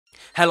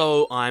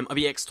Hello, I'm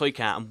IBX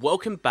and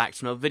welcome back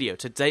to another video.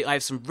 Today I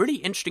have some really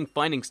interesting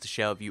findings to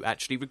share with you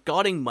actually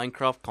regarding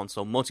Minecraft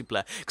console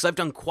multiplayer, because I've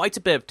done quite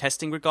a bit of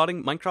testing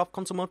regarding Minecraft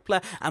console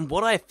multiplayer, and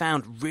what I have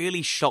found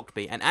really shocked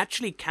me and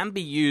actually can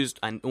be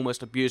used and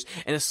almost abused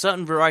in a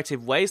certain variety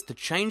of ways to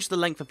change the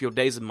length of your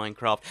days in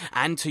Minecraft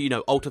and to,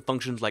 alter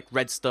functions like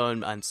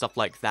redstone and stuff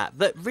like that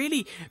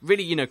really,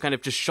 kind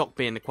of just shocked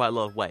me in quite a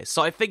lot of ways.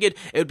 So I figured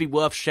it would be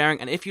worth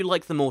sharing, and if you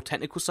like the more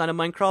technical side of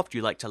Minecraft,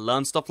 you like to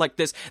learn stuff like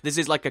this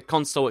is like a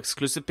console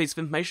exclusive piece of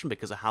information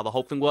because of how the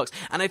whole thing works,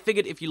 and I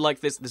figured if you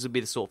like this would be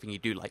the sort of thing you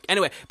do like.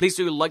 Anyway, please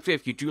do like it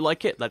if you do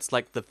like it. That's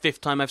like the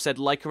 5th time I've said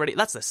like already.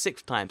 That's the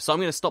 6th time. So I'm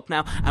going to stop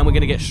now and we're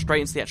going to get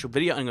straight into the actual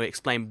video. I'm going to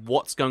explain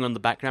what's going on in the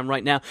background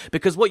right now,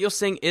 because what you're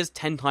seeing is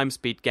 10 times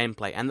speed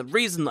gameplay, and the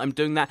reason that I'm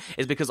doing that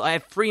is because I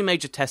have 3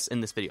 major tests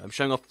in this video. I'm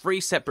showing off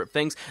 3 separate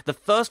things. The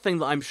first thing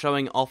that I'm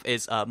showing off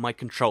is my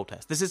control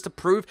test. This is to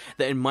prove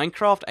that in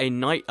Minecraft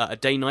a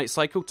day-night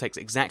cycle takes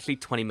exactly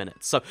 20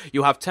 minutes. So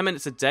you'll have 10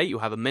 minutes a day, you'll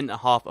have a minute and a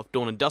half of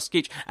dawn and dusk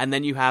each, and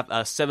then you have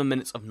 7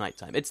 minutes of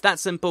nighttime. It's that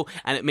simple,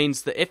 and it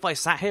means that if I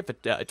sat here for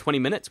 20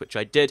 minutes, which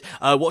I did,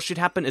 what should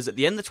happen is at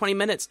the end of the 20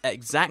 minutes,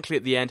 exactly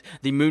at the end,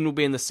 the moon will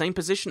be in the same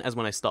position as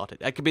when I started.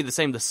 It could be the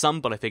same as the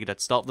sun, but I figured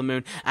I'd start the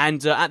moon,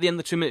 and at the end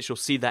of the 2 minutes, you'll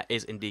see that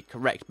is indeed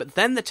correct. But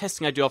then the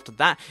testing I do after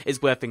that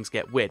is where things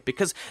get weird,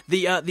 because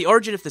the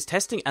origin of this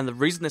testing and the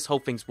reason this whole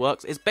thing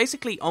works is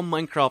basically on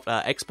Minecraft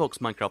Xbox,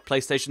 Minecraft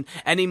PlayStation,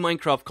 any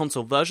Minecraft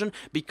console version,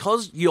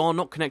 because you are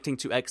not connecting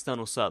to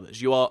external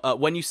servers. You are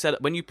when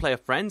you play a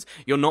friend,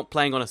 you're not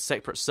playing on a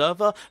separate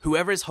server.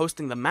 Whoever is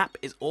hosting the map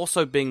is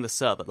also being the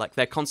server. Like,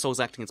 their console is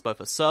acting as both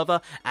a server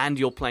and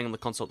you're playing on the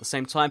console at the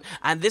same time.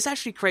 And this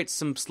actually creates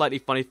some slightly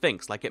funny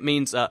things. Like, it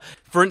means,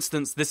 for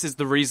instance, this is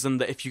the reason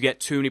that if you get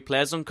too many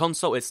players on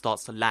console, it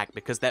starts to lag,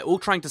 because they're all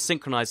trying to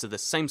synchronize to the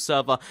same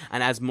server.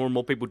 And as more and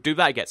more people do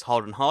that, it gets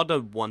harder and harder.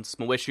 One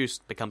small issue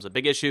becomes a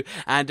big issue,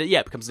 and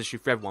it becomes an issue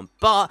for everyone.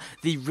 But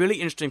the really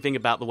interesting thing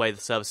about the way the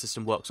server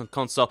system works on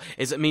console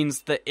is it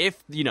means that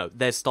if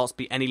there starts to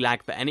be any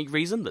lag for any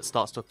reason that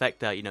starts to affect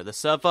the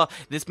server,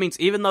 this means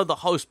even though the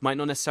host might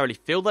not necessarily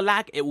feel the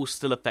lag, it will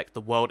still affect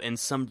the world in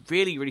some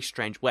really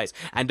strange ways.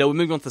 And we're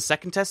moving on to the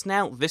second test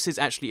now. This is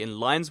actually in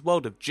Lion's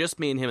world of just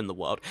me and him in the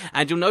world,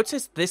 and you'll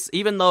notice this,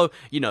 even though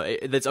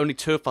there's only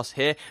 2 of us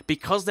here,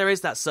 because there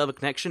is that server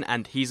connection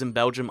and he's in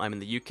Belgium, I'm in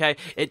the UK,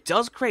 it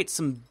does create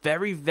some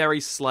very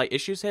slight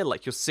issues here.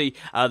 Like, you'll see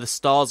the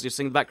stars you're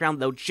seeing in the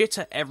background, they'll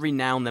jitter every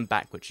now and then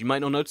backwards. You might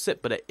not notice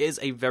it, but it is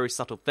a very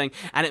subtle thing,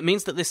 and it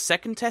means that this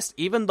second test,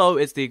 even though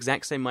it's the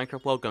exact same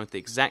Minecraft world, going to the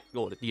exact,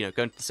 or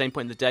going to the same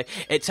point in the day,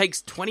 it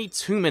takes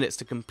 22 minutes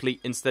to complete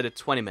instead of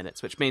 20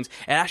 minutes, which means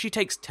it actually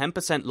takes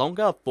 10%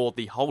 longer for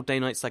the whole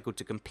day-night cycle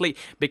to complete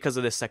because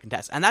of this second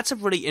test. And that's a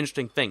really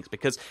interesting thing,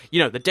 because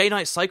the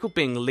day-night cycle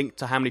being linked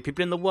to how many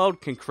people in the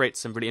world can create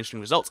some really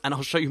interesting results, and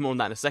I'll show you more on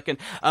that in a second.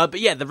 But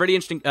yeah, the really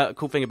interesting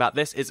cool thing about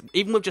this is,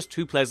 even with just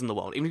 2 players in the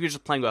world, even if you're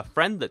just playing with a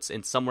friend that's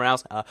in somewhere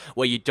else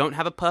where you don't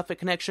have a perfect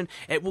connection,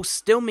 it will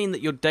still mean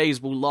that your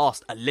days will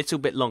last a little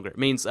bit longer. It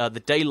means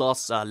the day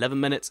lasts 11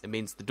 minutes, it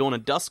means the dawn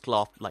and dusk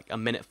last like a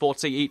minute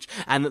 40 each,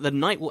 and that the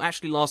night will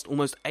actually last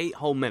almost 8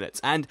 whole minutes.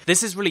 And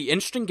this is really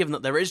interesting given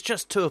that there is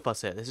just 2 of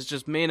us here. This is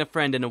just me and a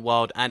friend in a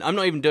world, and I'm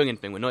not even doing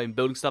anything, we're not even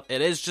building stuff.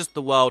 It is just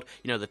the world,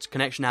 the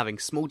connection having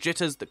small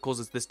jitters that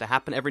causes this to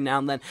happen every now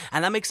and then,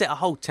 and that makes it a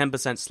whole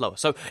 10% slower.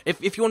 So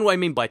if you want what I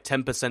mean by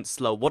 10%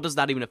 slow, what does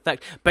that even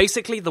affect?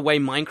 Basically, the way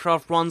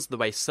Minecraft runs, the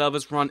way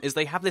servers run, is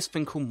they have this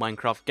thing called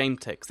Minecraft game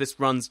ticks. This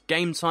runs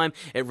game time,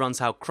 it runs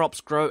how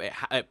crops grow, it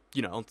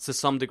to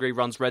some degree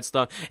runs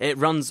redstone, it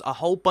runs a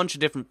whole bunch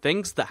of different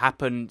things that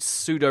happen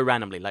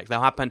pseudo-randomly. Like,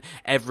 they'll happen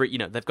every,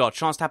 they've got a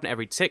chance to happen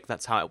every tick,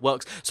 that's how it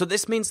works. So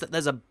this means that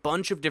there's a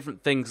bunch of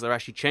different things that are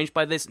actually changed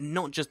by this,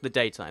 not just the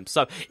daytime.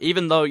 So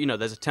even though,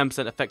 there's a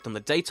 10% effect on the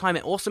daytime,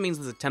 it also means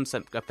there's a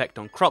 10% effect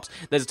on crops,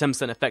 there's a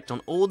 10% effect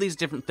on all these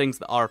different things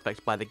that are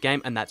affected by the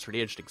game, and that's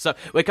really interesting. So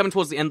we're coming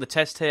towards the end of the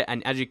test here,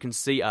 and as you can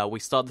see, we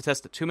start the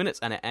test at 2 minutes,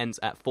 and it ends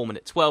at 4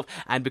 minutes 12,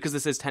 and because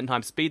this is 10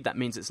 times speed, that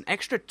means it's an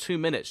extra 2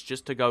 minutes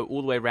just to go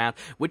all the way around,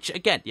 which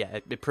again,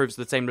 it proves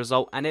the same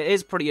result, and it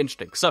is pretty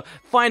interesting. So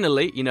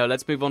finally,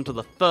 let's move on to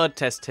the 3rd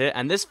test here,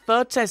 and this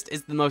 3rd test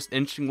is the most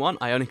interesting one.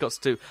 I only got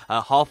to do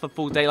half a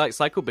full daylight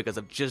cycle because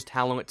of just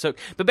how long it took,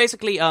 but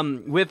basically,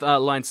 with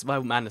Lion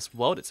Survival Madness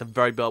world, it's a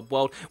very built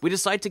world, we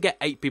decided to get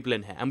 8 people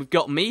in here, and we've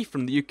got me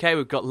from the UK,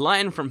 we've got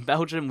Lion from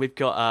Belgium, we've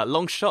got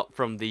Longshot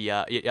from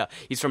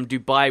he's from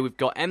Dubai, we've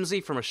got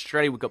MZ from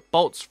Australia, we've got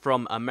Bolts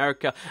from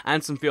America,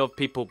 and some few other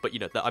people, but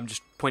that I'm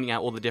just pointing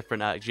out all the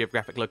different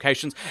geographic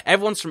locations.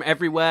 Everyone's from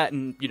everywhere,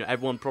 and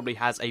everyone probably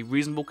has a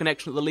reasonable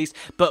connection at the least,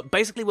 but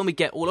basically when we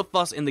get all of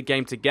us in the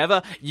game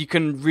together, you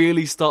can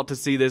really start to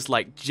see this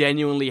like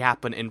genuinely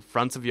happen in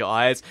front of your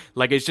eyes.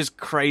 Like, it's just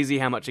crazy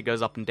how much it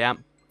goes up and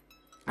down.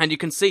 And you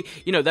can see,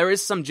 there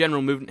is some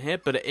general movement here,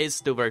 but it is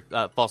still very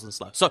fast and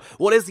slow. So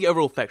what is the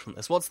overall effect from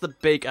this? What's the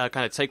big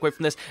kind of takeaway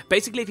from this?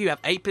 Basically, if you have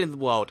 8 people in the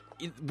world,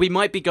 we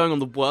might be going on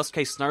the worst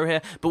case scenario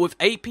here, but with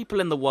 8 people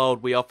in the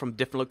world, we are from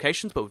different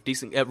locations, but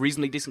with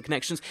reasonably decent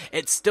connections,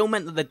 it still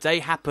meant that the day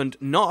happened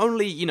not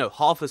only,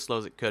 half as slow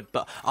as it could,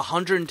 but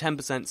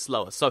 110%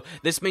 slower. So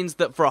this means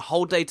that for a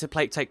whole day to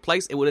take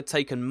place, it would have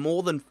taken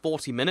more than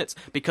 40 minutes,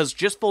 because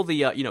just for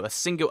the, a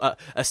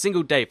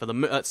single day for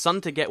the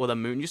sun to get where the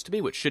moon used to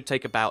be, which should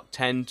take about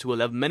 10 to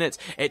 11 minutes,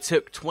 it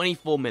took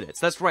 24 minutes.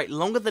 That's right,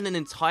 longer than an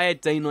entire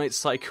day-night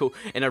cycle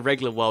in a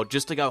regular world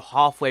just to go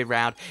halfway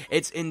round.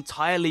 It's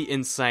entirely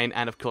insane,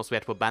 and of course we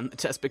had to abandon the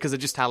test because of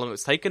just how long it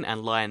was taken,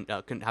 and Lion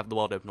couldn't have the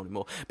world open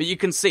anymore. But you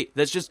can see,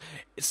 there's just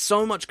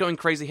so much going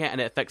crazy here,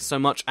 and it affects so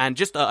much, and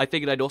just, I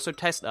figured I'd also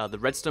test the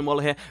redstone wall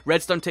here.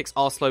 Redstone ticks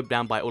are slowed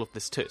down by all of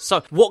this too.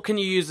 So, what can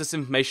you use this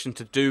information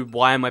to do?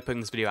 Why am I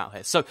putting this video out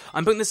here? So,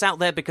 I'm putting this out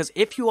there because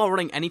if you are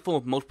running any form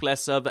of multiplayer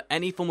server,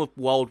 any form of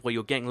world where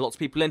you're getting lots of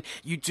people in,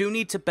 you do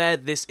need to bear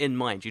this in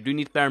mind. You do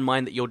need to bear in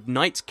mind that your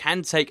nights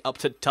can take up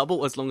to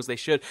double as long as they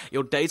should,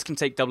 your days can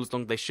take double as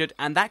long as they should,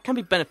 and that can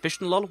be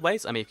beneficial in a lot of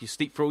ways. I mean, if you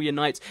sleep for all your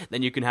nights,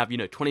 then you can have,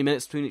 20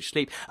 minutes between each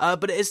sleep,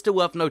 but it is still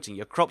worth noting.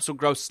 Your crops will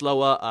grow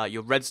slower,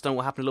 your redstone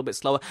will happen a little bit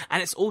slower,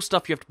 and it's all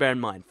stuff you have to bear in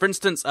mind. For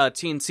instance,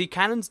 TNT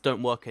cannons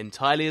don't work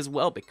entirely as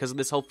well because of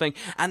this whole thing,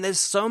 and there's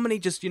so many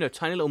just,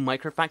 tiny little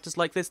micro factors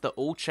like this that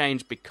all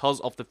change because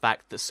of the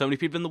fact that so many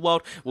people in the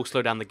world will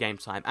slow down the game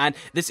time. And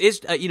this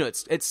is,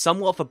 it's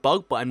somewhat of a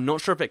bug, but I'm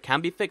not sure if it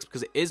can be fixed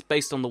because it is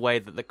based on the way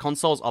that the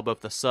consoles are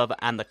both the server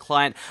and the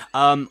client.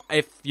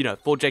 If,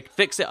 4J could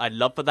fix it, I'd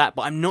love for that,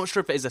 but I'm not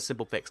sure if it is a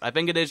simple fix. I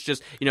think it is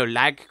just,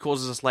 lag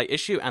causes a slight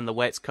issue, and the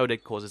way it's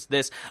coded causes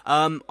this.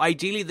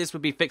 Ideally, this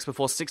would be fixed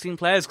before 16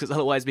 players, because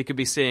otherwise we could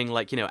be seeing,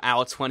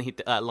 hour 20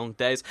 long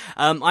days.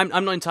 I'm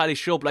not entirely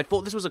sure, but I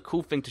thought this was a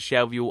cool thing to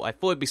share with you all. I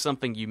thought it'd be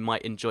something you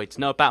might enjoy to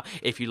know about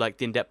if you like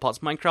the in-depth parts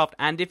of Minecraft,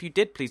 and if you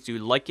did, please do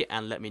like it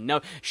and let me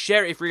know.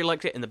 Share it if you really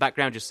liked it. In the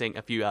background, just seeing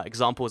a few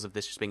examples of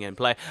this just being in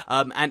play,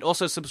 and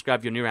also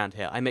subscribe if you're new around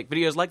here. I make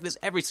videos like this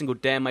every single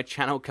day on my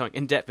channel, going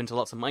in-depth into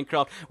lots of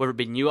Minecraft, whether it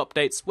be new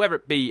updates, whether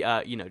it be,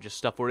 just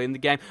stuff already in the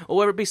game, or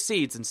whether it be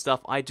seeds and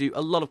stuff. I do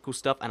a lot of cool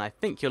stuff, and I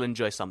think you'll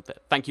enjoy some of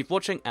it. Thank you for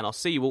watching, and I'll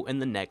see you all in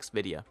the next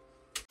video.